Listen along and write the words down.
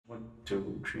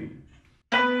2, 3.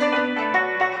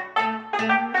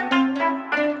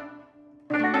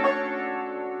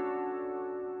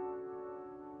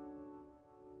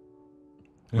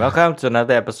 Welcome to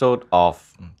another episode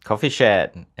of Coffee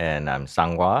Chat, and I'm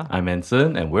Sangwa. I'm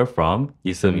Anson, and we're from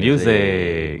Eastern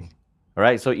Music. All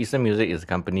right, so Eastern Music is a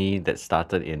company that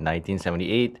started in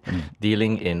 1978,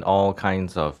 dealing in all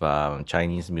kinds of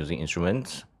Chinese music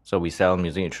instruments. So we sell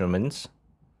music instruments,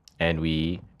 and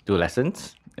we do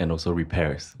lessons. And also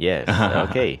repairs. Yes,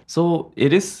 okay. So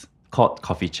it is called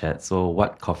Coffee Chat. So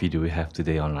what coffee do we have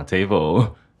today on our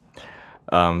table?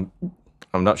 I'm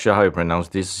not sure how you pronounce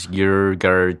this.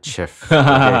 Chef.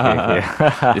 Okay.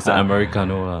 It's an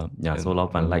Americano. Yeah, so Lao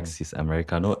Ban likes his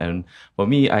Americano. And for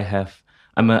me,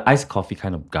 I'm an iced coffee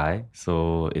kind of guy.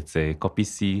 So it's a kopi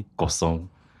C kosong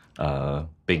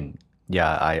peng.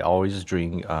 Yeah, I always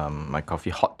drink my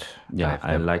coffee hot. Yeah,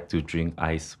 I like to drink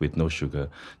ice with no sugar.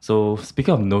 So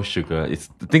speaking of no sugar,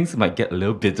 things might get a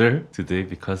little bitter today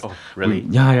because really?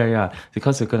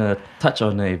 because we're gonna touch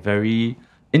on a very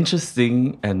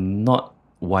interesting and not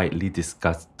widely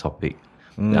discussed topic.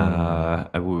 I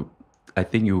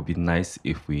think it would be nice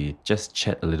if we just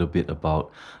chat a little bit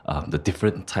about the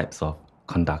different types of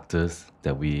conductors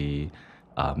that we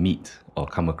meet or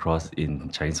come across in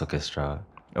Chinese orchestra.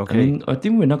 Okay. I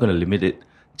think we're not going to limit it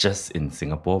just in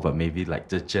Singapore, but maybe like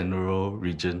the general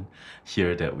region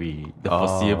here the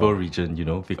foreseeable region,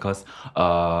 because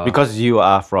you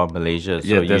are from Malaysia, so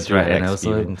yeah, you that's do right. have And I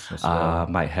also experience as well.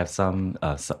 might have some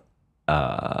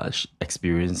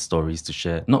experience stories to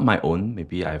share. Not my own.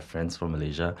 Maybe I have friends from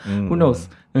Malaysia. Who knows?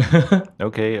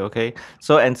 Okay.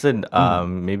 So Anson,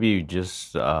 maybe you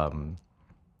just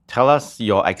tell us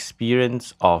your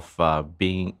experience of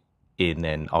being in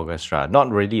an orchestra. Not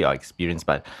really your experience,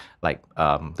 but like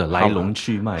The 来龙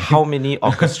去脉. how many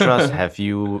orchestras have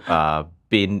you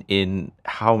been in?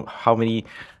 How many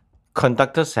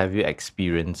conductors have you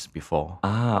experienced before?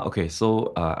 Okay.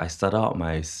 So I started out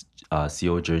my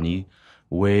CO journey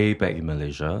way back in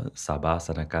Malaysia, Sabah,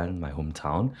 Sanakan, my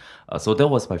hometown. So that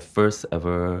was my first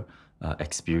ever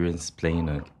experience playing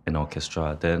in an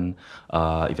orchestra. Then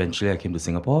eventually I came to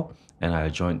Singapore and I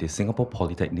joined the Singapore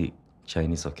Polytechnic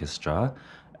Chinese Orchestra.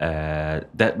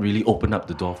 That really opened up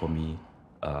the door for me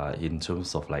in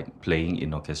terms of like playing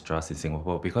in orchestras in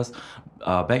Singapore, because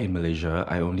back in Malaysia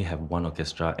I only have one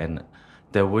orchestra and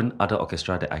there weren't other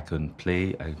orchestra that I can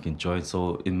play, I can join.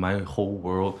 So in my whole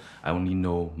world, I only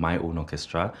know my own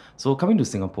orchestra. So coming to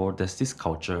Singapore, there's this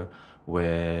culture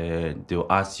where they'll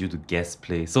ask you to guest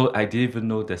play. So I didn't even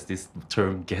know there's this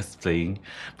term guest playing,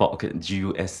 but okay,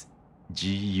 Guest,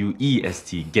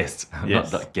 guest,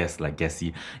 Yes. not the guest like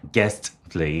guessy, guest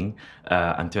playing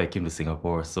until I came to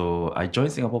Singapore. So I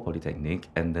joined Singapore Polytechnic,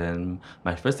 and then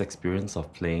my first experience of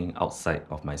playing outside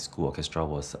of my school orchestra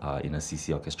was in a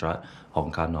CC orchestra,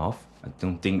 Hong Kong North. I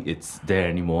don't think it's there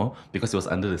anymore because it was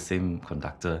under the same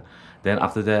conductor. Then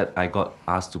after that, I got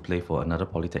asked to play for another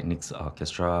Polytechnic's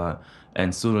orchestra,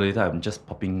 and sooner or later, I'm just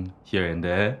popping here and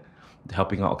there,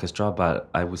 helping out orchestra. But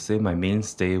I would say my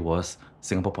mainstay was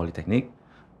Singapore Polytechnic.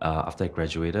 After I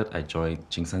graduated, I joined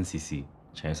Jingsan CC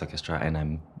Chinese Orchestra, and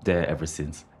I'm there ever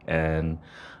since. And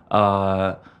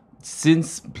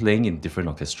since playing in different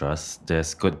orchestras,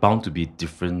 there's bound to be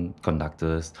different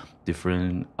conductors,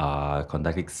 different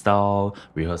conducting style,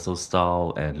 rehearsal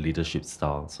style, and leadership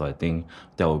style. So I think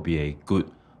that would be a good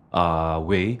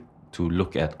way to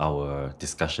look at our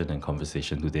discussion and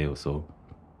conversation today also.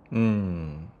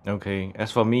 Okay.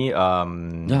 As for me,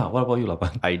 Yeah, what about you,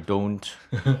 Lapan? I don't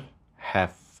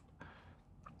have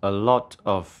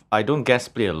I don't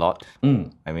guest play a lot.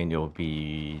 I mean, it'll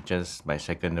be just my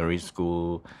secondary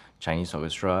school Chinese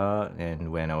orchestra,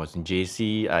 and when I was in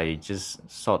JC, I just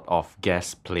sort of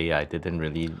guest play. I didn't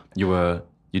really. You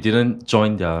didn't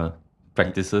join their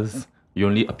practices. You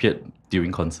only appeared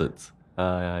during concerts.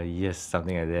 Yes,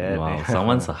 something like that. Wow,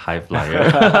 someone's a high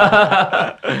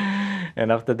flyer.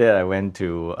 And after that, I went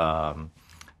to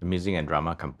the music and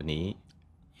drama company.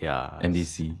 Yeah.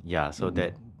 MDC. Yeah, so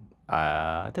that's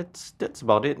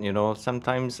about it.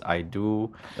 Sometimes I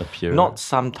do Appear. not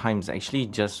sometimes, actually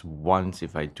just once,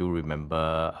 if I do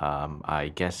remember.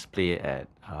 I guest play at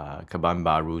Kaban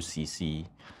Baru CC.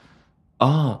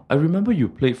 I remember you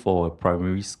played for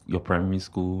your primary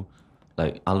school,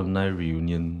 like alumni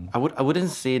reunion. I wouldn't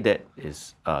say that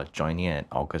is joining an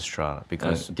orchestra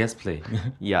because Guest play.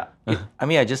 yeah,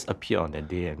 I just appear on that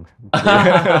day and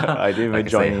I didn't even Like I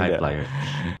join say, high that. flyer.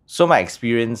 So my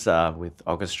experience with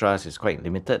orchestras is quite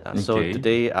limited. So Okay.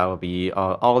 today I will be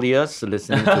all ears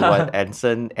listening to what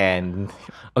Anson and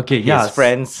Okay, his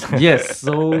friends. Yes,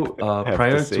 so to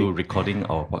prior say. to recording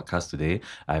our podcast today,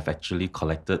 I've actually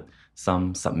collected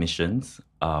some submissions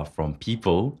from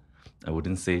people. I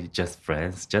wouldn't say just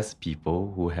friends, just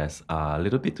people who has a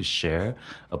little bit to share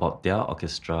about their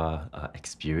orchestra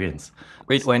experience.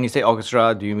 Wait, when you say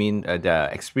orchestra, do you mean the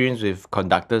experience with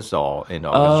conductors or in We're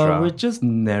orchestra? just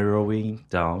narrowing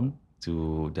down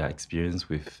to their experience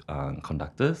with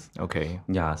conductors. Okay.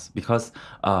 Yes, because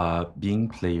being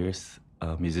players,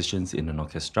 musicians in an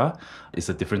orchestra is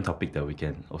a different topic that we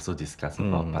can also discuss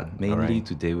about. But mainly alright.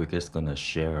 today, we're just going to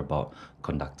share about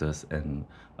conductors and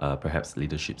perhaps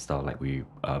leadership style, like we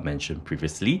mentioned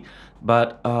previously.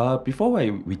 But before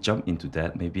we jump into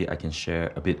that, maybe I can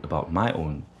share a bit about my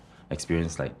own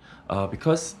experience, like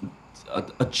because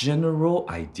a general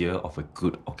idea of a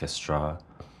good orchestra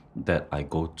that I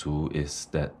go to is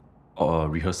that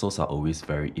rehearsals are always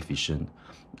very efficient.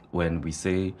 When we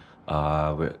say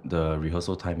the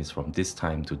rehearsal time is from this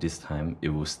time to this time, it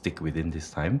will stick within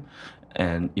this time.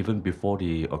 And even before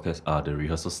the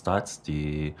rehearsal starts,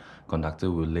 the conductor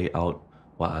will lay out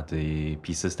what are the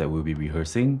pieces that we'll be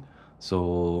rehearsing.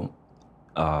 So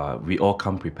we all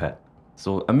come prepared.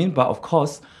 So I mean, but of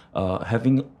course,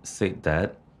 having said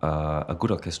that, a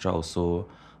good orchestra also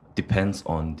depends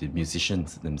on the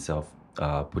musicians themselves,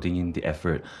 putting in the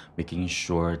effort, making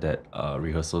sure that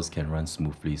rehearsals can run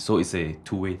smoothly. So it's a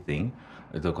two-way thing.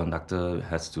 The conductor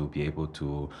has to be able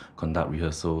to conduct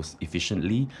rehearsals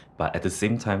efficiently, but at the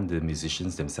same time, the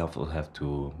musicians themselves will have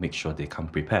to make sure they come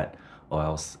prepared, or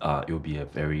else it will be a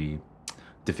very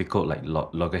difficult, like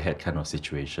loggerhead kind of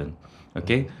situation.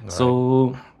 Okay,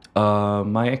 so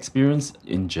my experience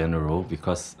in general,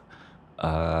 because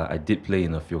I did play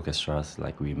in a few orchestras,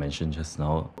 like we mentioned just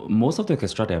now. Most of the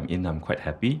orchestra that I'm in, I'm quite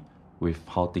happy with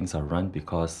how things are run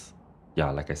because,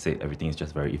 yeah, like I said, everything is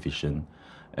just very efficient.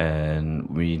 And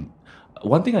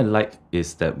one thing I like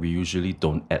is that we usually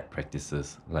don't add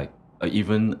practices. Like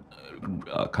even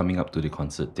coming up to the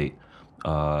concert date,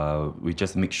 we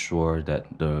just make sure that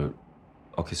the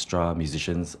orchestra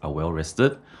musicians are well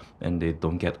rested and they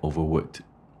don't get overworked.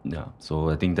 Yeah, so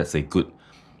I think that's a good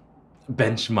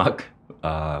benchmark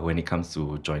when it comes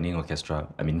to joining orchestra.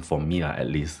 I mean, for me, at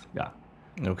least, yeah.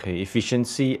 Okay,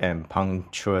 efficiency and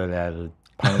punctuality.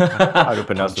 How to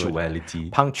pronounce the word? Punctuality.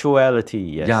 Punctuality,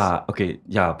 yes. Yeah, okay,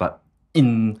 yeah, but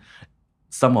in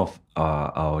some of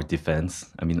our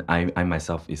defense, I mean, I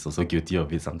myself is also guilty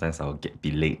of it. Sometimes I'll be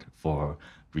late for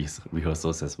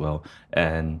rehearsals as well,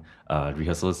 and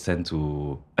rehearsals tend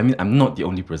to. I mean, I'm not the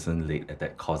only person late at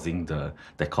that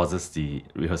causes the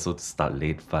rehearsal to start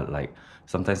late. But like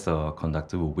sometimes the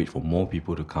conductor will wait for more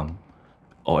people to come,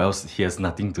 or else he has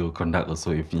nothing to conduct.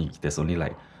 Also, if there's only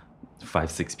like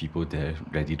 5-6 people there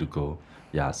ready to go.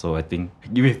 Yeah, so I think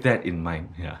with that in mind,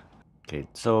 yeah. Okay,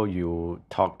 so you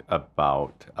talked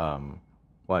about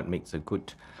what makes a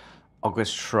good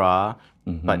orchestra,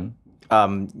 but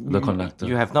The conductor.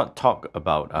 you have not talked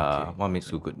about what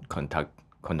makes a good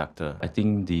conductor. I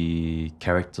think the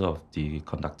character of the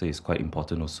conductor is quite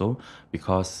important also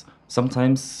because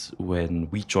sometimes when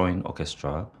we join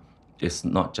orchestra, it's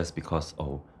not just because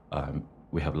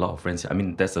we have a lot of friends. I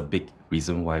mean, that's a big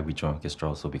reason why we join orchestra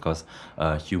also because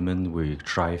human we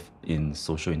thrive in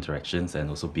social interactions and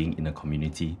also being in a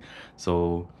community.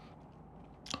 So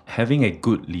having a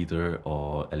good leader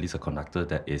or at least a conductor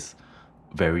that is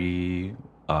very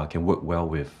can work well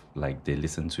with, like they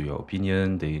listen to your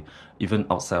opinion, they even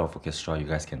outside of orchestra you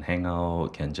guys can hang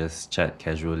out, can just chat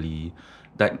casually,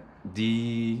 like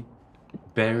the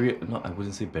barrier, not, I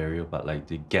wouldn't say barrier, but like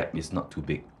the gap is not too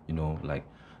big, like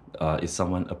is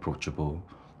someone approachable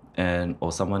and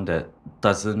or someone that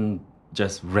doesn't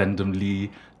just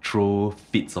randomly throw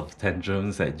fits of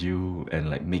tantrums at you and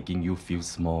like making you feel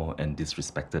small and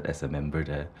disrespected as a member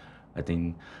there. I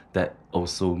think that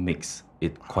also makes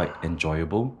it quite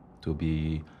enjoyable to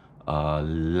be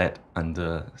led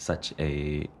under such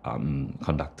a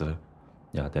conductor.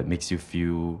 Yeah, that makes you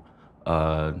feel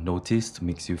noticed,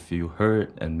 makes you feel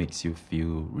heard, and makes you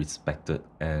feel respected,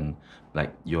 and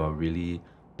like you're really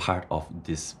part of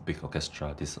this big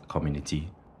orchestra, this community.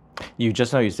 You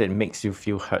just now you said makes you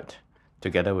feel hurt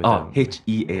together with Oh, them. HEARD,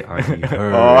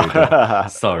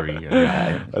 heard. Sorry, I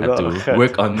had not to hurt.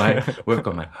 work on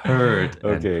my heard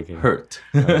and Okay. hurt.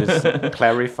 Just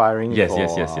clarifying. Yes. for,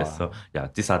 So yeah,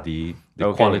 these are the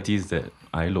Okay. qualities that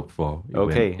I look for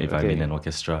if I'm in okay. an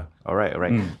orchestra. All right.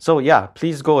 So yeah,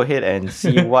 please go ahead and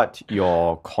see what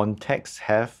your contacts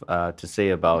have to say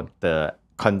about the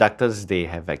conductors they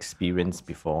have experienced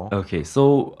before. Okay,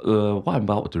 so what I'm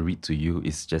about to read to you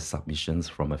is just submissions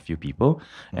from a few people,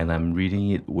 and I'm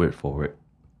reading it word for word.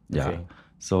 Yeah. Okay.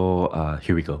 So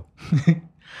here we go.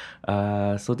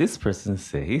 So this person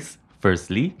says,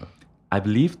 firstly, I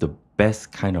believe the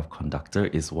best kind of conductor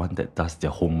is one that does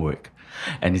their homework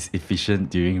and is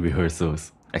efficient during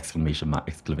rehearsals. Exclamation mark,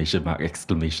 exclamation mark,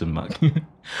 exclamation mark.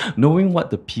 Knowing what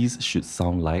the piece should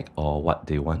sound like or what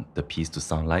they want the piece to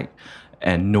sound like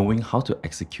and knowing how to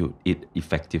execute it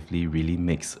effectively really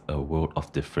makes a world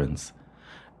of difference.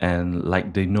 And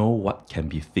like they know what can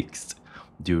be fixed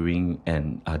during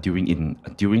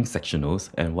sectionals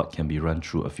and what can be run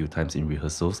through a few times in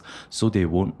rehearsals, so they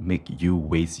won't make you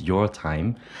waste your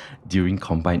time during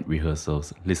combined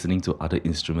rehearsals listening to other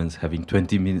instruments having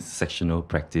 20 minutes sectional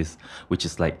practice, which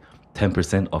is like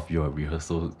 10% of your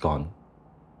rehearsal gone.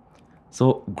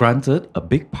 So, granted, a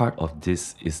big part of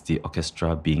this is the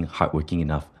orchestra being hardworking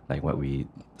enough, like what we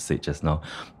said just now,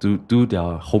 to do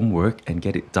their homework and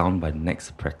get it down by the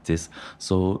next practice.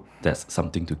 So, that's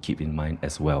something to keep in mind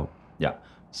as well. Yeah.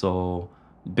 So,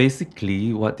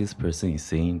 basically, what this person is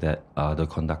saying that the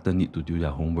conductor need to do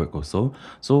their homework also.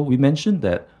 So, we mentioned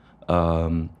that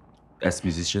as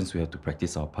musicians, we have to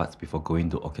practice our parts before going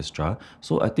to orchestra.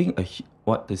 So I think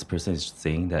what this person is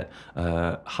saying that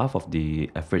half of the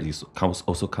effort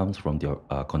also comes from the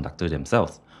conductor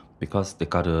themselves, because they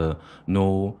gotta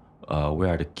know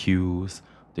where are the cues,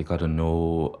 they gotta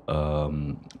know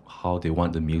how they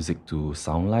want the music to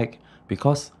sound like.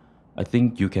 Because I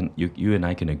think you and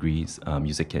I can agree,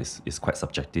 music is quite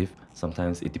subjective.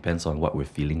 Sometimes it depends on what we're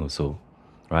feeling also,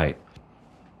 right?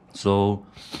 So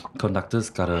conductors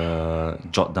gotta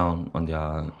jot down on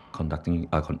their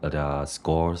their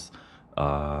scores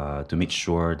to make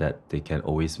sure that they can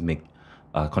always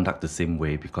conduct the same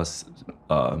way, because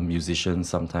musicians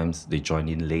sometimes they join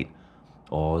in late,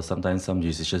 or sometimes some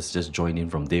musicians just join in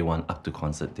from day one up to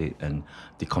concert date, and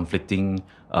the conflicting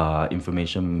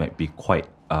information might be quite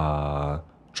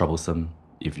troublesome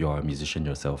if you're a musician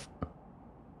yourself.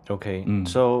 Okay.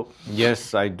 So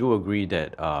yes, I do agree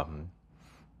that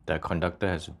the conductor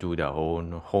has to do their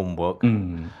own homework.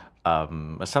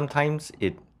 But sometimes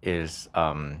it is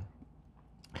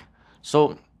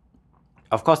so.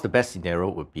 Of course, the best scenario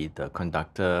would be the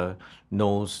conductor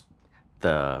knows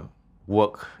the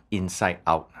work inside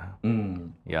out.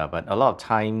 Yeah, but a lot of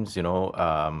times,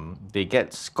 they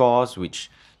get scores which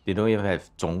they don't even have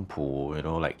总谱,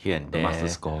 like here and there. Master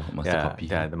score, master copy.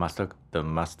 Yeah, the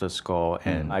master score.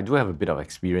 And I do have a bit of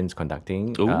experience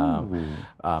conducting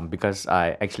because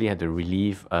I actually had to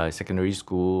relieve secondary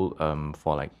school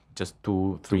for like just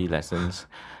 2-3 lessons.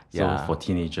 So for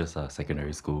teenagers,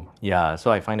 secondary school. Yeah, so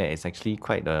I find that it's actually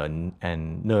quite a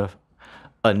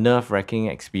nerve-wracking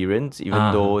experience,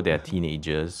 even though they're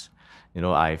teenagers.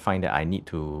 I find that I need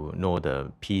to know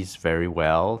the piece very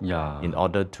well in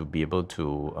order to be able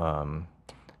to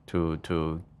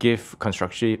give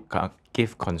constructive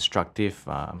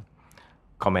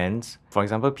comments. For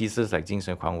example, pieces like 精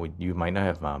神狂, you might not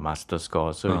have a master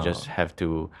score, so you just have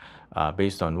to,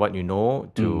 based on what you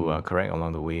know, to correct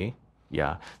along the way.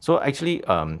 Yeah. So actually,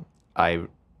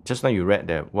 just now you read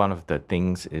that one of the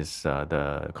things is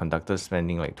the conductor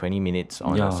spending like 20 minutes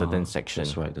on a certain section.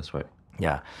 That's right.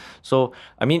 Yeah. So,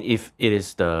 I mean, if it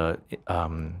is the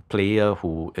player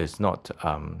who is not,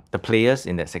 the players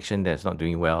in that section that's not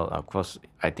doing well, of course,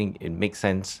 I think it makes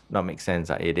sense, not make sense.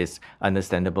 It is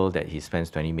understandable that he spends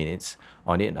 20 minutes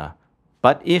on it.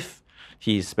 But if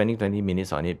he's spending 20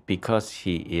 minutes on it because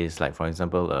he is, like, for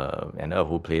example, an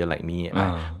erhu player like me,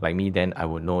 then I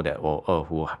would know that,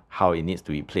 how it needs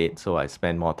to be played. So I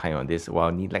spend more time on this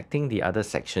while neglecting the other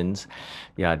sections.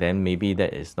 Yeah, then maybe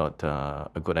that is not a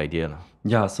good idea.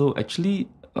 Yeah, so actually,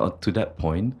 to that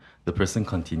point, the person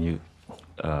continued.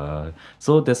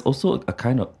 So there's also a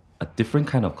different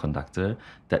kind of conductor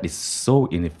that is so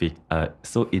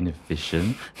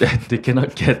inefficient that they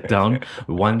cannot get down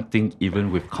one thing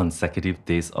even with consecutive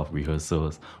days of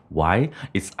rehearsals. Why?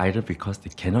 It's either because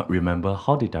they cannot remember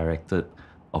how they directed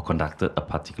or conducted a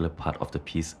particular part of the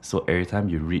piece, so every time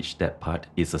you reach that part,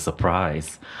 it's a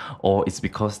surprise. Or it's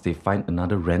because they find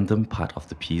another random part of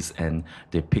the piece and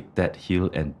they pick that heel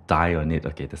and die on it.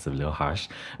 Okay, that's a little harsh.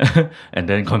 And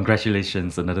then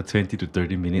congratulations, another 20 to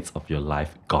 30 minutes of your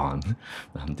life gone.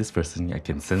 This person, I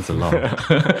can sense a lot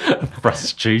of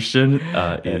frustration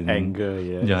and anger,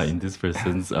 yes. Yeah, in this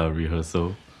person's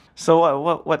rehearsal. So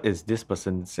what is this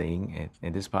person saying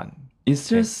in this part? It's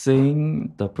just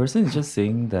saying, the person is just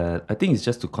saying that, I think it's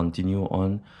just to continue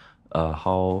on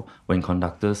how when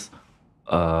conductors,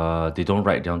 they don't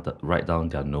write down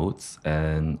their notes,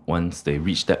 and once they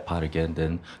reach that part again,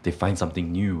 then they find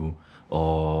something new,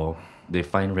 or they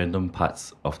find random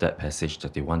parts of that passage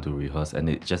that they want to rehearse, and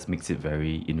it just makes it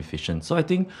very inefficient. So I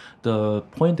think the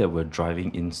point that we're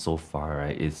driving in so far,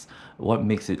 right, is what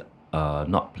makes it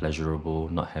not pleasurable,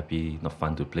 not happy, not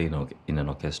fun to play in an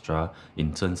orchestra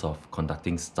in terms of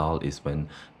conducting style is when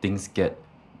things get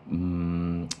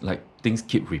like things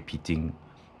keep repeating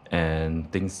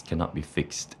and things cannot be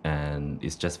fixed and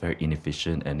it's just very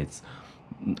inefficient and it's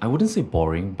I wouldn't say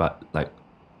boring, but like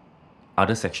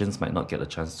other sections might not get a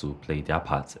chance to play their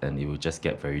parts and it will just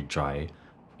get very dry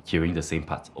hearing the same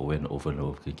parts over and over and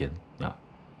over again. Yeah.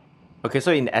 Okay,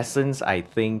 so in essence, I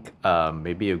think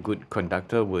maybe a good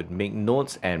conductor would make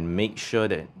notes and make sure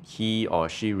that he or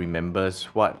she remembers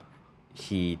what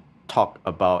he talked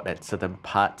about at certain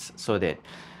parts so that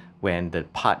when the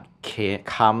part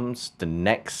comes the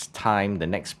next time, the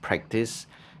next practice,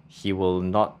 he will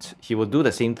do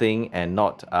the same thing and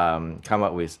not come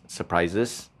up with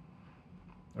surprises,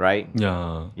 right?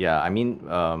 Yeah. Yeah, I mean,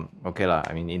 okay lah.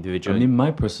 I mean, I individual. mean,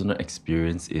 my personal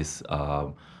experience is,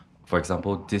 for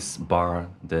example, this bar,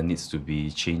 there needs to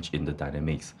be change in the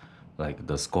dynamics. Like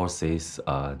the score says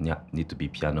need to be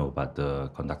piano, but the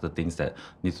conductor thinks that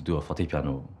need to do a forte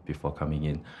piano before coming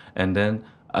in. And then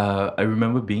I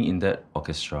remember being in that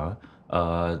orchestra.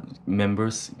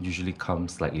 Members usually come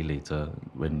slightly later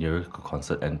when near a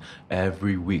concert, and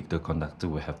every week the conductor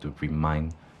will have to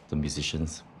remind the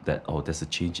musicians that there's a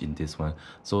change in this one.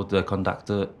 So the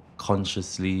conductor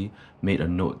consciously made a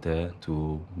note there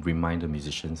to remind the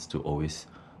musicians to always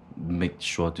make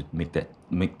sure to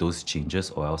make those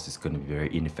changes, or else it's going to be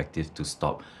very ineffective to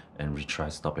stop and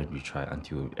retry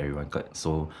until everyone got.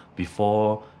 So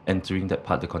before entering that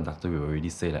part, the conductor will already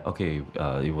say like, okay,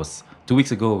 it was 2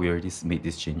 weeks ago we already made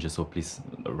these changes, so please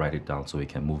write it down so we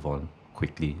can move on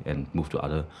quickly and move to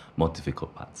other more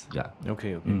difficult parts. Yeah.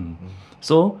 Okay.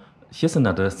 So here's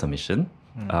another submission.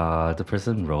 The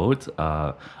person wrote,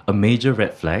 a major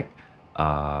red flag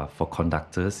for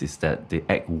conductors is that they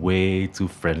act way too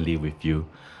friendly with you.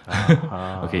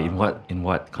 Okay, in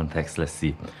what context? Let's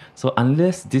see. So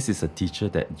unless this is a teacher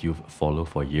that you've followed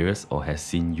for years or has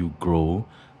seen you grow,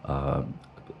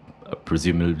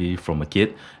 presumably from a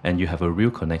kid, and you have a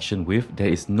real connection with, there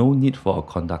is no need for a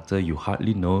conductor you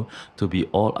hardly know to be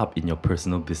all up in your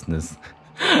personal business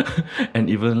and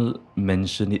even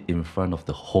mention it in front of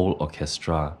the whole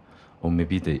orchestra. Or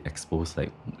maybe they expose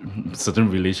like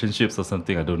certain relationships or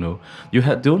something, I don't know. You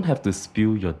don't have to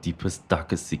spill your deepest,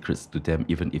 darkest secrets to them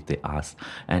even if they ask.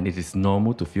 And it is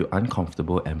normal to feel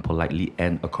uncomfortable and politely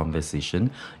end a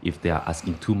conversation if they are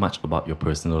asking too much about your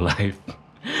personal life.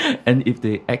 And if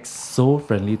they act so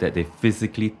friendly that they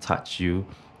physically touch you,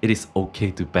 it is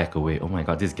okay to back away. Oh my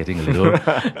god, this is getting a little,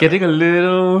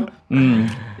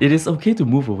 It is okay to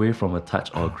move away from a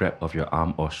touch or grab of your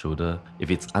arm or shoulder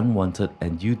if it's unwanted,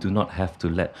 and you do not have to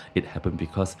let it happen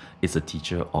because it's a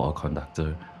teacher or a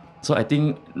conductor. So I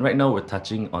think right now we're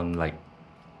touching on like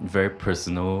very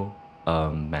personal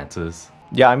matters.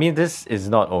 Yeah, I mean, this is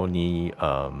not only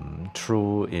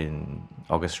true in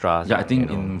orchestras. Yeah, I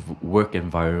think in work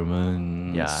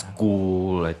environment, Yeah.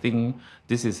 school, I think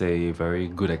this is a very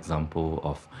good example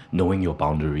of knowing your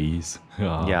boundaries.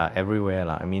 Yeah, everywhere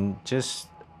lah. I mean,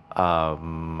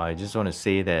 I just want to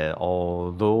say that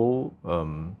although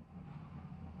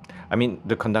I mean,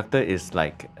 the conductor is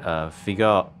like a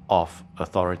figure of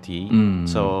authority,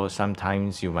 so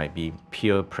sometimes you might be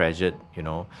peer pressured,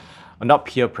 not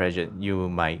peer pressured, you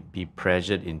might be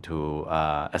pressured into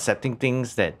accepting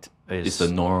things that It's the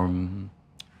norm.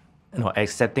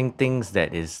 accepting things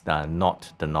that is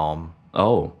not the norm.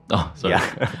 Oh, sorry.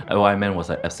 Yeah. What I meant was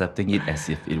like accepting it as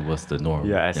if it was the norm.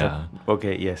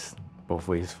 Okay, yes, both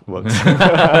ways works.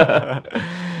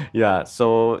 Yeah,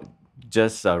 so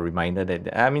just a reminder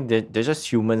that, I mean, they're just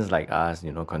humans like us,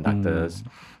 conductors.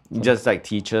 Just like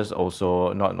teachers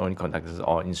also, not only conductors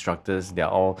or instructors, they're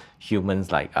all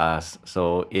humans like us.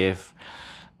 So if,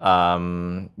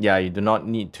 you do not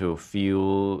need to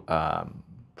feel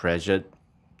pressured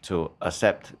to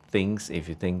accept things if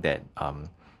you think that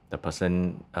the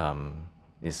person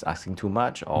is asking too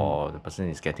much or the person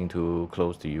is getting too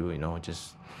close to you,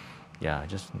 just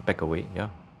back away. Yeah,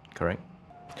 correct.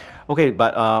 Okay,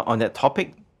 but on that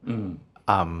topic,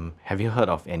 have you heard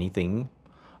of anything?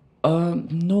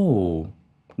 No.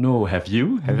 Have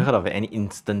you? Have you heard of any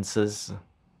instances?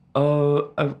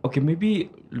 Okay, maybe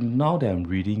now that I'm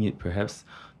reading it, perhaps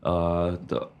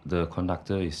the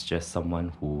conductor is just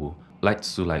someone who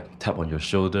likes to like tap on your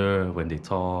shoulder when they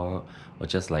talk, or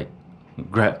just like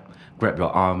grab your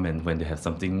arm and when they have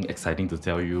something exciting to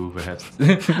tell you, perhaps.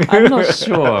 I'm not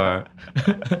sure.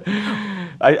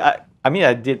 I mean,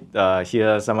 I did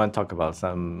hear someone talk about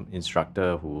some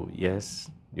instructor who, yes,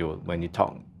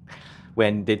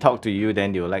 when they talk to you,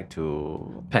 then they would like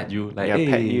to Pat you, like, pat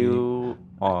hey. you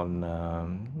on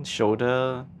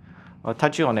shoulder, or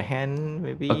touch you on the hand,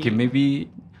 maybe. Okay, maybe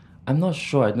I'm not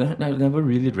sure. I never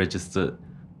really registered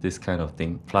this kind of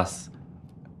thing. Plus,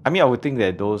 I mean, I would think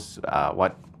that those are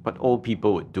what old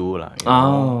people would do, lah. You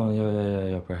know?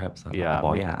 yeah, perhaps. Yeah,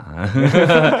 Boy,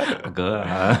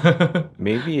 girl.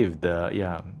 maybe if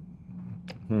the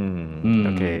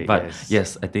okay, But yes.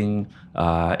 yes, I think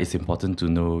it's important to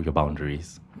know your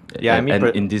boundaries. Yeah, I mean,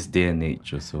 and in this day and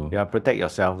age also. Yeah, protect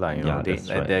yourself, lah. You know, Yeah, that's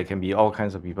right. there can be all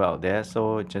kinds of people out there,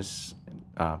 so just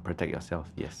protect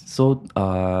yourself. Yes. So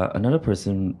another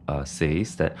person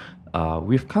says that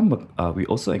we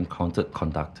also encountered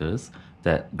conductors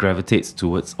that gravitates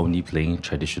towards only playing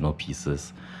traditional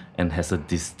pieces and has a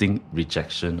distinct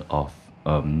rejection of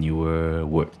newer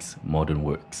works, modern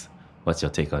works. What's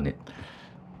your take on it?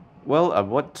 Well,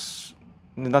 what's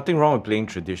nothing wrong with playing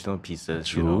traditional pieces.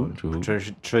 True.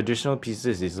 Traditional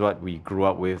pieces is what we grew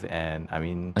up with, and I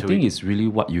mean, I think it's really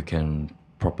what you can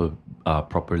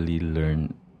properly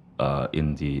learn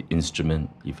in the instrument,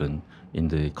 even in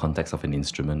the context of an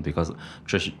instrument, because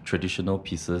traditional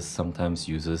pieces sometimes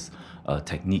uses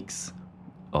techniques,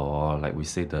 or like we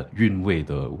say the 韵味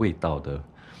的味道的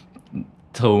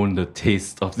tone, the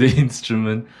taste of the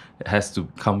instrument has to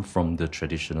come from the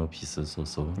traditional pieces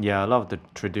also. Yeah, a lot of the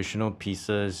traditional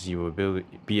pieces you will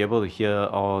be able to hear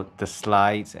all the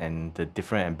slides and the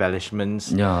different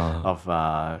embellishments Yeah. of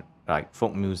like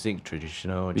folk music,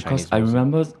 traditional Because Chinese I music.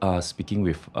 remember speaking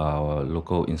with our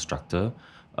local instructor.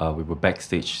 We were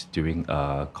backstage during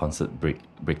concert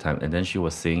break time, and then she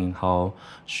was saying how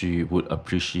she would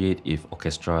appreciate if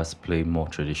orchestras play more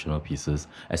traditional pieces,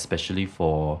 especially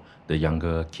for the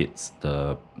younger kids,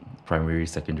 the primary,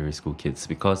 secondary school kids,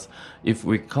 because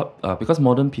because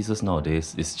modern pieces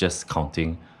nowadays is just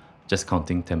counting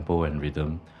tempo and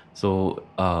rhythm. So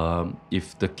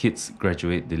if the kids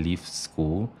graduate, they leave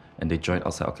school and they join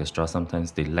outside orchestra,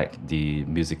 sometimes they lack the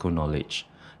musical knowledge.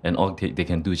 And all they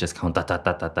can do is just count ta ta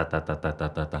ta ta ta ta ta ta ta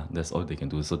ta ta. That's all they can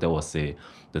do. So that was the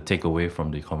takeaway from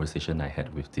the conversation I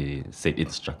had with the said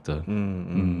instructor.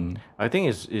 I think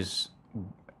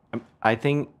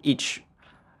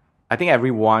I think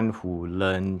everyone who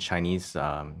learn Chinese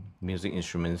music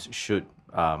instruments should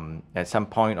at some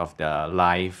point of their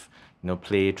life,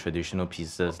 play traditional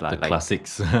pieces The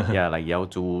classics. yeah, like 瑶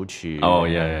族曲. Oh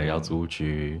yeah, 瑶族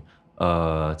曲,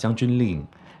 将军令.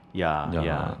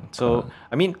 Yeah. So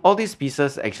I mean, all these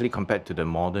pieces actually compared to the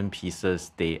modern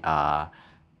pieces, they are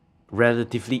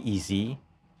relatively easy.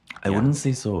 I wouldn't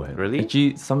say so. Really?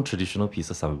 Actually, some traditional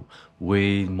pieces are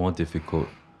way more difficult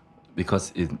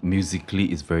because musically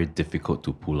it's very difficult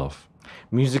to pull off.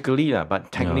 Musically,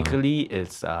 but technically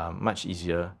it's much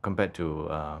easier compared to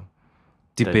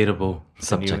Debatable. the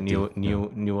Subjective.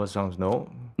 newer songs. No,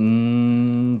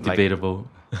 debatable.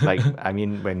 like I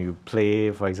mean, when you play,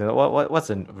 for example, what's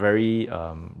a very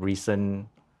recent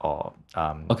or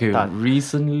Okay,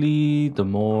 recently the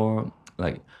more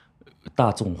like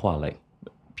大众化, like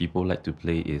people like to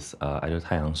play is either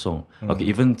太阳颂. Okay,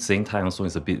 even saying 太阳颂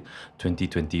is a bit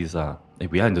 2020s.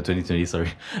 We are in the 2020s, sorry.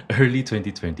 Early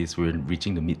 2020s, we're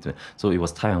reaching the mid. So it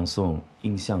was 太阳颂,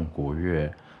 印象国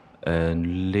乐,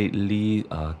 and lately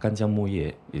干将木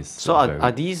叶 is. So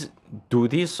do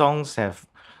these songs have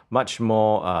much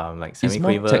more like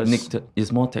semi-quavers?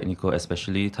 It's more technical,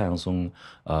 especially 太阳颂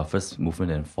first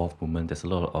movement and fourth movement. There's a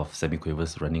lot of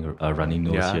semi-quavers running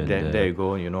notes Yeah, here and there. there you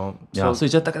go. Yeah, so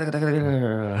it's just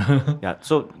yeah.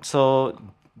 So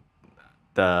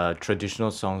the traditional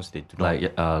songs they do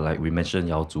not like we mentioned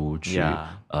瑶族曲,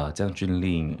 Yeah. 将军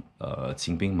令,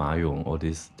 秦兵马俑, all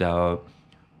this, they are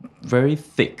very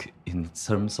thick in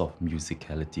terms of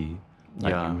musicality.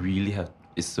 Like Yeah. you really have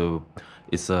it's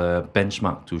a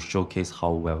benchmark to showcase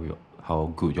how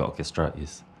good your orchestra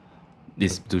is.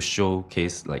 Is to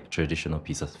showcase like traditional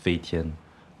pieces. 飞天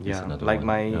is Yeah, another like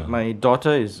one. my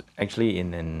daughter is actually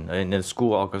in a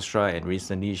school orchestra, and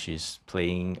recently she's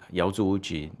playing 瑶族舞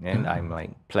曲, and I'm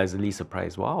like pleasantly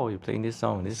surprised. Wow, you're playing this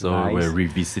song. This is So nice. we're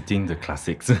revisiting the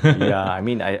classics. Yeah, I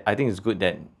mean, I think it's good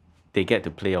that they get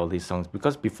to play all these songs,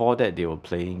 because before that they were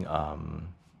playing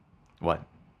what?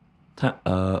 唐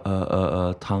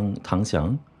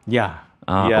翔? Yeah.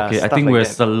 Okay. I stuff think like we're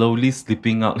that. slowly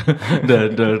slipping out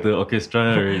the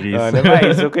orchestra already. Never mind,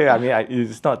 it's okay. I mean,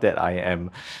 it's not that I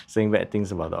am saying bad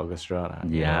things about the orchestra.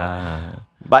 Yeah.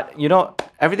 But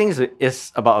everything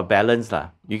is about a balance,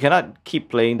 lah. You cannot keep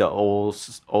playing the old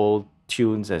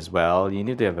tunes as well. You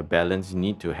need to have a balance. You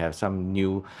need to have some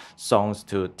new songs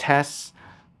to test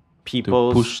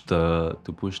people's To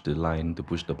push the line, to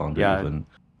push the boundary even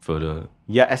further.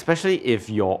 Yeah, especially if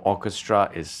your orchestra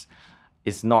is not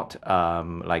it's not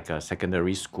like a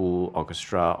secondary school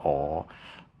orchestra, or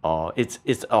it's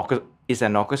it's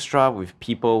an orchestra with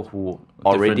people who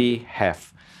already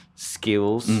have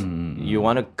skills. You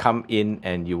want to come in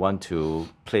and you want to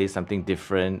play something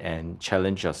different and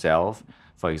challenge yourself.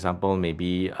 For example,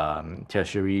 maybe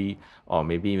tertiary or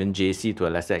maybe even JC to a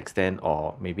lesser extent,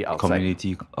 or maybe outside.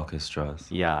 Community orchestras.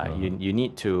 Yeah, you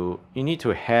need to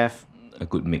have A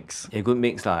good mix. a good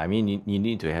mix lah. I mean, you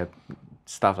need to have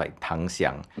stuff like tang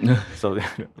xiang. So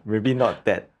maybe not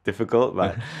that difficult,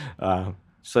 but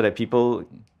so that people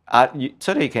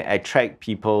so that you can attract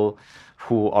people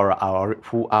who are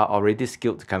already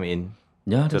skilled to come in.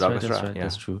 Yeah, to that's the right. orchestra. That's right. Yeah.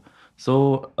 That's true.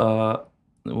 So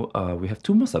we have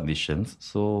two more submissions.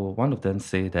 So one of them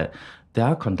say that there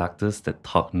are conductors that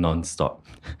talk non-stop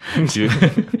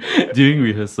during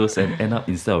rehearsals and end up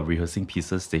instead of rehearsing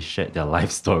pieces, they share their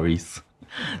life stories.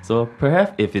 So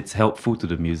perhaps if it's helpful to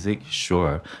the music,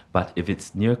 sure. But if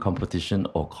it's near competition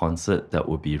or concert, that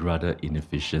would be rather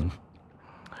inefficient.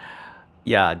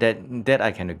 Yeah, that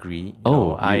I can agree.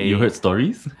 Oh, you heard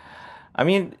stories? I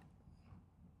mean,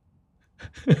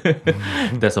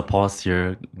 There's a pause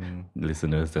here,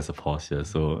 listeners. There's a pause here.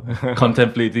 So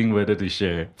contemplating whether to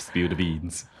share, spill the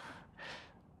beans.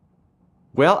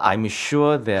 well, I'm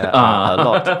sure there are a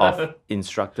lot of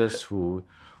instructors who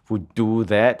do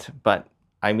that, but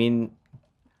I mean,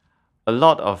 a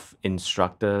lot of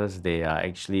instructors, they are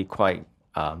actually quite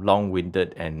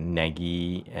long-winded and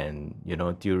naggy, and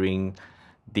during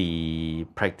the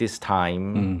practice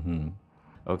time.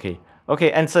 Okay,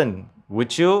 Anson,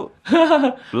 would you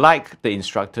like the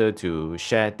instructor to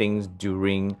share things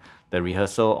during the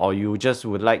rehearsal, or you just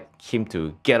would like him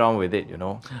to get on with it?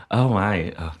 Oh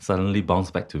my, suddenly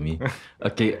bounced back to me.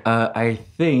 Okay, I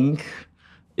think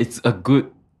it's a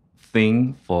good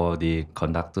thing for the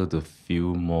conductor to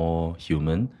feel more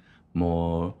human,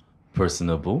 more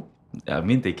personable. I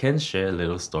mean, they can share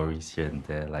little stories here and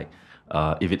there, like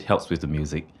if it helps with the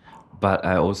music. But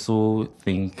I also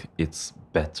think it's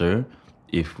better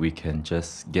if we can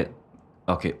just get.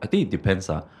 Okay, I think it depends.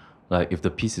 Like if the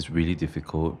piece is really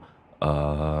difficult,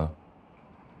 the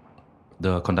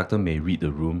conductor may read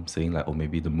the room, saying like, "Oh,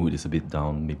 maybe the mood is a bit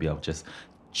down. Maybe I'll just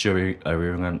cheer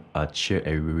everyone up."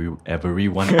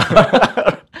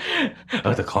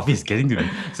 Oh, the coffee is getting to me.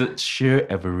 So cheer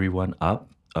everyone up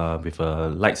with a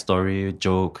light story,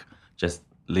 joke, just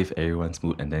lift everyone's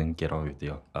mood, and then get on with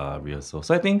the rehearsal.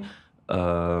 So I think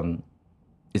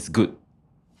it's good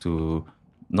to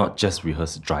not just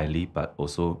rehearse dryly, but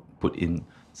also put in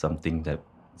something that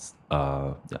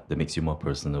makes you more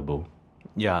personable.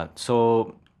 Yeah,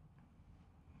 so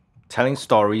telling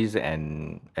stories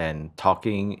and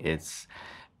talking, it's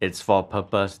for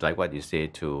purpose, like what you say,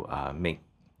 to make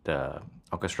the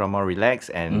orchestra more relaxed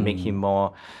and make him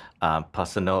more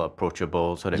personal,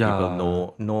 approachable, so that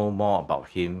people know more about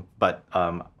him. But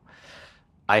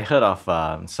I heard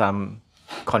of some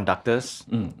conductors.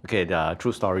 Okay, the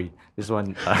true story. This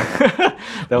one,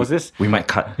 there was this. We might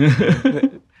cut.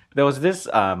 There was this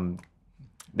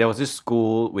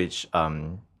school which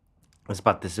was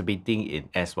participating in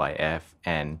SYF,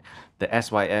 and the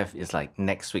SYF is like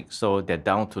next week, so they're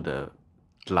down to the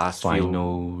last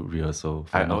Final rehearsal,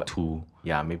 final two.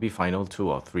 Yeah, maybe final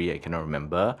 2 or 3, I cannot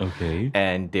remember. Okay.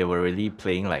 And they were really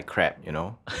playing like crap, and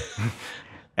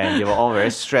they were all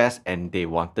very stressed, and they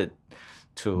wanted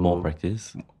to More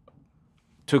practice.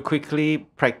 to quickly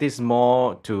practice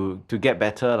more to get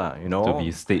better, To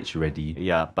be stage ready.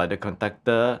 Yeah, but the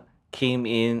conductor came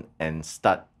in and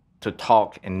start to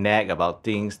talk and nag about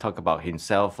things, talk about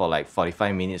himself for like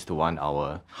 45 minutes to 1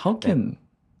 hour. How can...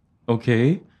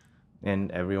 Okay.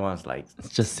 And everyone's like It's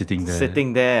just sitting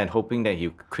there. and hoping that he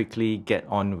quickly get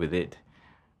on with it.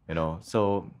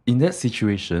 So In that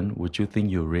situation, would you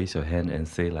think you raise your hand and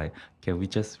say like, can we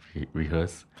just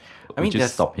rehearse? I mean, would you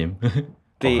there's- stop him?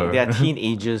 they Or her? are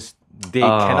teenagers. They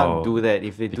cannot Oh, do that.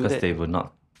 If they do Because that, they were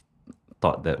not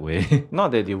taught that way. not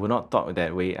that they would not talk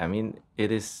that way. I mean,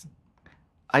 it is.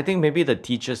 I think maybe the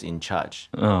teachers in charge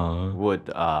Oh.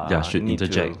 would Should need to-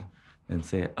 interject and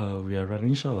say, we are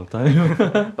running short of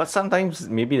time. But sometimes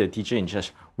maybe the teacher in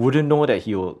charge wouldn't know that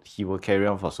he will carry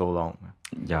on for so long.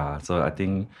 Yeah, so I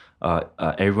think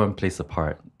everyone plays a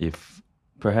part. If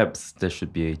perhaps there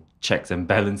should be checks and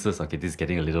balances. Okay, this is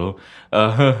getting a little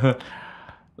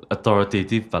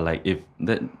authoritative, but like if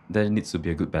there needs to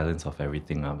be a good balance of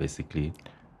everything, basically.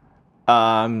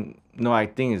 No, I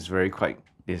think it's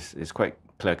it's quite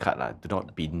clear cut lah. Do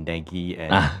not be naggy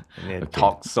and Okay.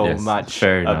 talk so Yes, much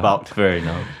fair enough, about fair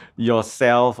enough.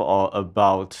 yourself or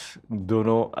about don't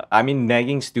know. I mean,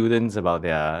 nagging students about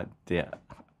their.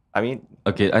 I mean,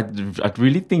 Okay, I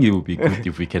really think it would be good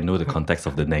if we can know the context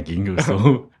of the nagging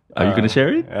also. Are you gonna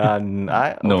share it?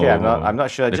 Okay, I'm not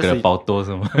sure. They're Just gonna 爆多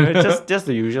什么？just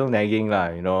the usual nagging 啦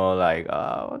you know, like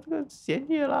我这个弦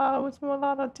乐啦，为什么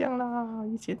拉到这样啦？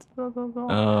以前怎么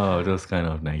Oh, those kind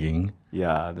of nagging.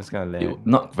 Yeah, this kind of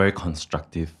Not very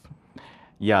constructive.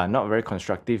 yeah, not very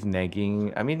constructive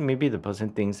nagging. I mean, maybe the person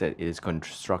thinks that it is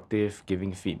constructive,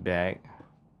 giving feedback.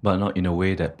 But not in a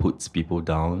way that puts people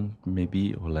down,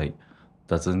 maybe, or like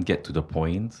doesn't get to the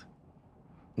point.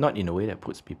 Not in a way that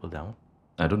puts people down.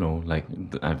 I don't know, like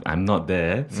I'm not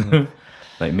there. So,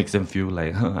 like makes them feel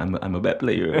like I'm a bad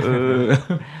player.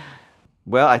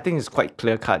 Well, I think it's quite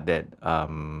clear cut that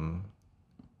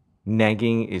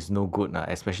nagging is no good,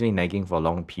 especially nagging for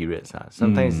long periods.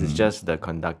 Sometimes it's just the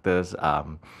conductor's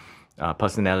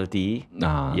personality.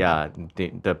 Yeah,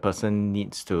 the person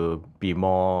needs to be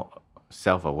more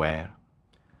self-aware.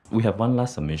 We have one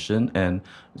last submission, and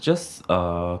just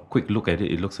a quick look at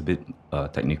it. It looks a bit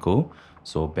technical,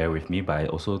 so bear with me. But I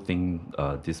also think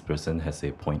this person has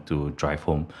a point to drive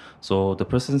home. So the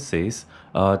person says,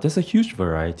 there's a huge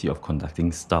variety of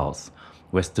conducting styles.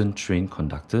 Western trained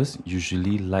conductors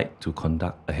usually like to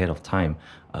conduct ahead of time,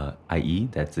 i.e.,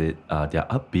 that's it. Their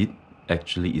upbeat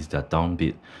actually is their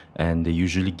downbeat, and they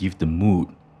usually give the mood,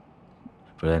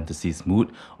 parentheses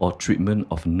mood, or treatment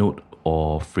of note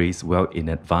or phrase well in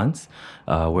advance,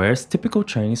 whereas typical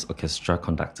Chinese orchestra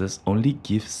conductors only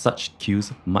give such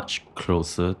cues much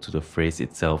closer to the phrase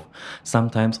itself,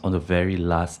 sometimes on the very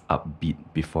last upbeat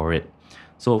before it.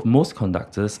 So most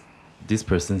conductors, this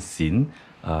person's seen,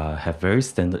 have very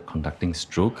standard conducting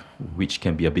stroke, which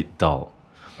can be a bit dull.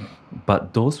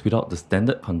 But those without the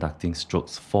standard conducting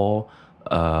strokes fall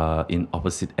in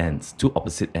opposite ends, two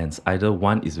opposite ends. Either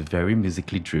one is very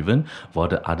musically driven, while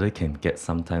the other can get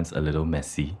sometimes a little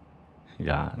messy.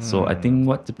 Yeah. So I think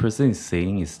what the person is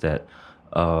saying is that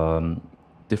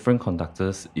different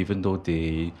conductors, even though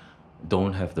they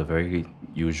don't have the very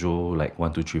usual like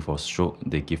 1, 2, 3, 4 stroke,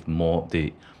 they give more,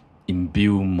 they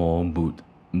imbue more mood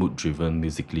driven,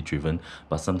 musically driven,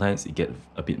 but sometimes it gets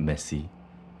a bit messy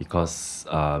because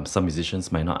some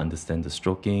musicians might not understand the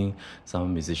stroking.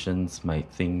 Some musicians might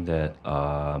think that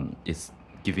it's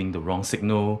giving the wrong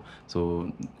signal.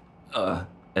 So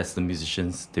as the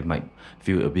musicians, they might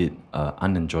feel a bit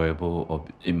unenjoyable, or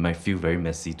it might feel very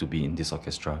messy to be in this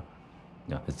orchestra.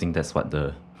 Yeah, I think that's what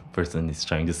the person is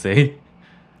trying to say.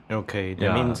 Okay, that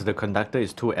Yeah. means the conductor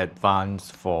is too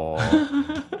advanced for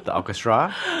the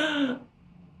orchestra.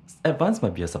 Advanced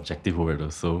might be a subjective word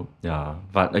also. Yeah.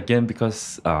 But again,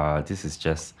 because this is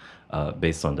just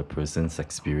based on the person's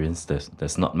experience,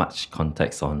 there's not much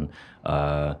context on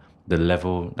the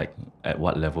level, like at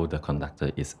what level the conductor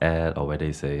is at, or whether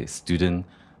it's a student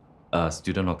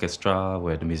orchestra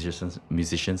where the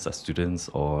musicians are students,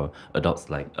 or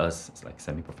adults like us, it's like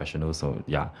semi-professional. So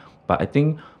yeah. But I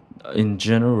think in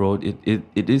general,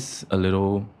 it is a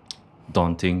little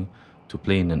daunting to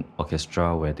play in an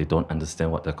orchestra where they don't understand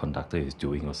what the conductor is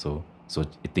doing also. So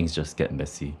things just get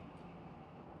messy.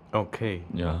 Okay.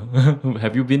 Yeah.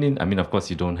 Have you been in? I mean, of course,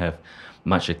 you don't have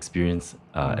much experience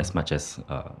as much as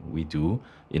we do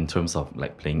in terms of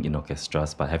like playing in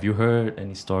orchestras. But have you heard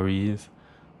any stories?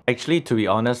 Actually, to be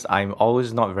honest, I'm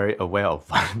always not very aware of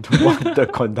what the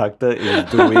conductor is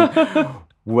doing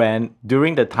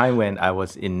during the time when I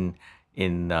was in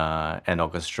an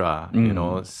orchestra. You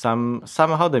know,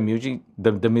 somehow the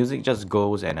music just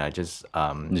goes, and I just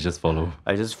You just follow.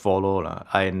 I just follow lah.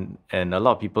 And a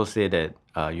lot of people say that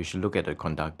you should look at the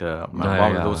conductor. I'm Yeah,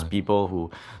 one yeah. of those people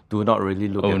who do not really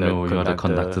look Oh at the no, conductor. you're the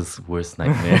conductor's worst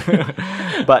nightmare.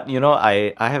 But you know,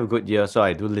 I have a good ear, so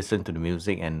I do listen to the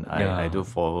music, and I Yeah. do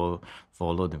follow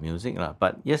the music lah.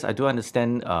 But yes, I do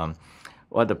understand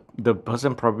what the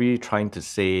person probably trying to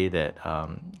say, that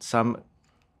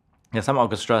some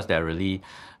orchestras that are really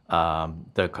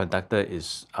the conductor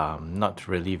is not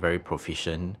really very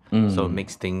proficient, so it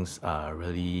makes things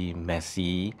really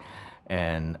messy.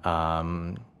 And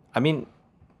I mean,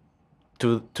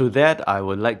 to that I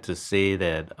would like to say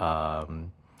that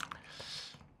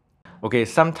okay,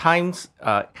 sometimes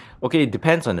okay, it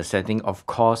depends on the setting. Of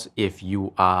course, if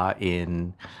you are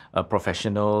in a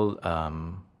professional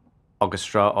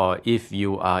orchestra, or if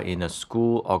you are in a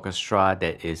school orchestra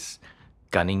that is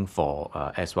gunning for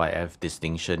SYF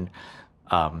distinction,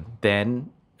 then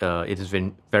it is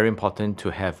very important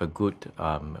to have a good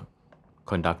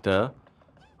conductor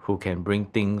who can bring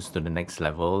things to the next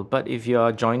level. But if you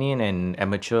are joining an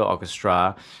amateur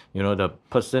orchestra, you know,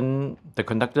 the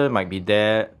conductor might be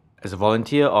there as a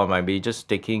volunteer, or might be just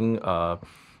taking a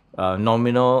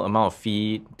nominal amount of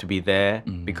fee to be there,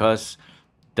 because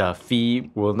the fee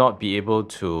will not be able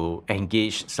to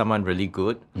engage someone really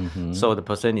good. So the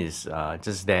person is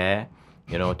just there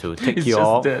to take It's you just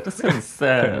all. that. That's kind of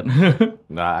sad.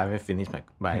 No, I haven't finished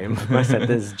my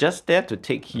sentence. Just there to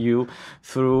take you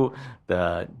through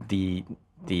the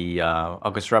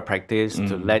orchestra practice,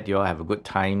 to let you all have a good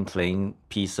time playing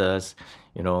pieces.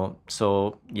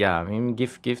 So yeah, I mean,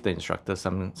 give the instructor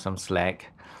some slack.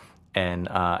 And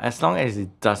as long as it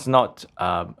does not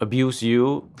abuse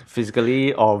you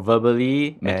physically or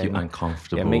verbally, Make you and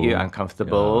uncomfortable. make you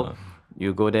uncomfortable, Yeah.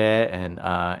 you go there and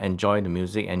enjoy the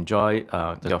music, enjoy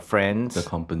your friends, The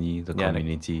company, the Yeah,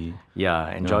 community.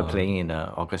 enjoy playing in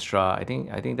the orchestra. I think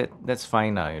that's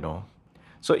fine,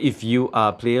 So if you are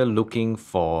a player looking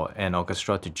for an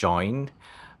orchestra to join,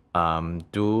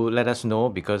 do let us know,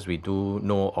 because we do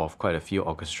know of quite a few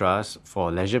orchestras for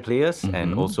leisure players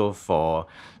and also for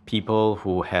people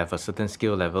who have a certain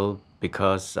skill level,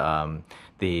 because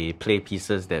they play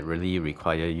pieces that really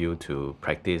require you to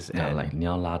practice. Yeah, And like 你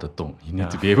要拉得动, you need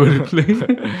to be able to play.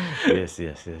 yes.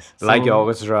 Like your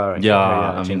orchestra, right?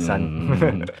 Yeah, I Ching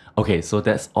San. Okay, so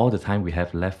that's all the time we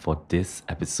have left for this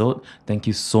episode. Thank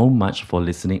you so much for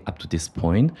listening up to this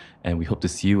point, and we hope to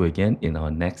see you again in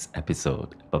our next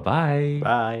episode. Bye-bye.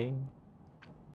 Bye.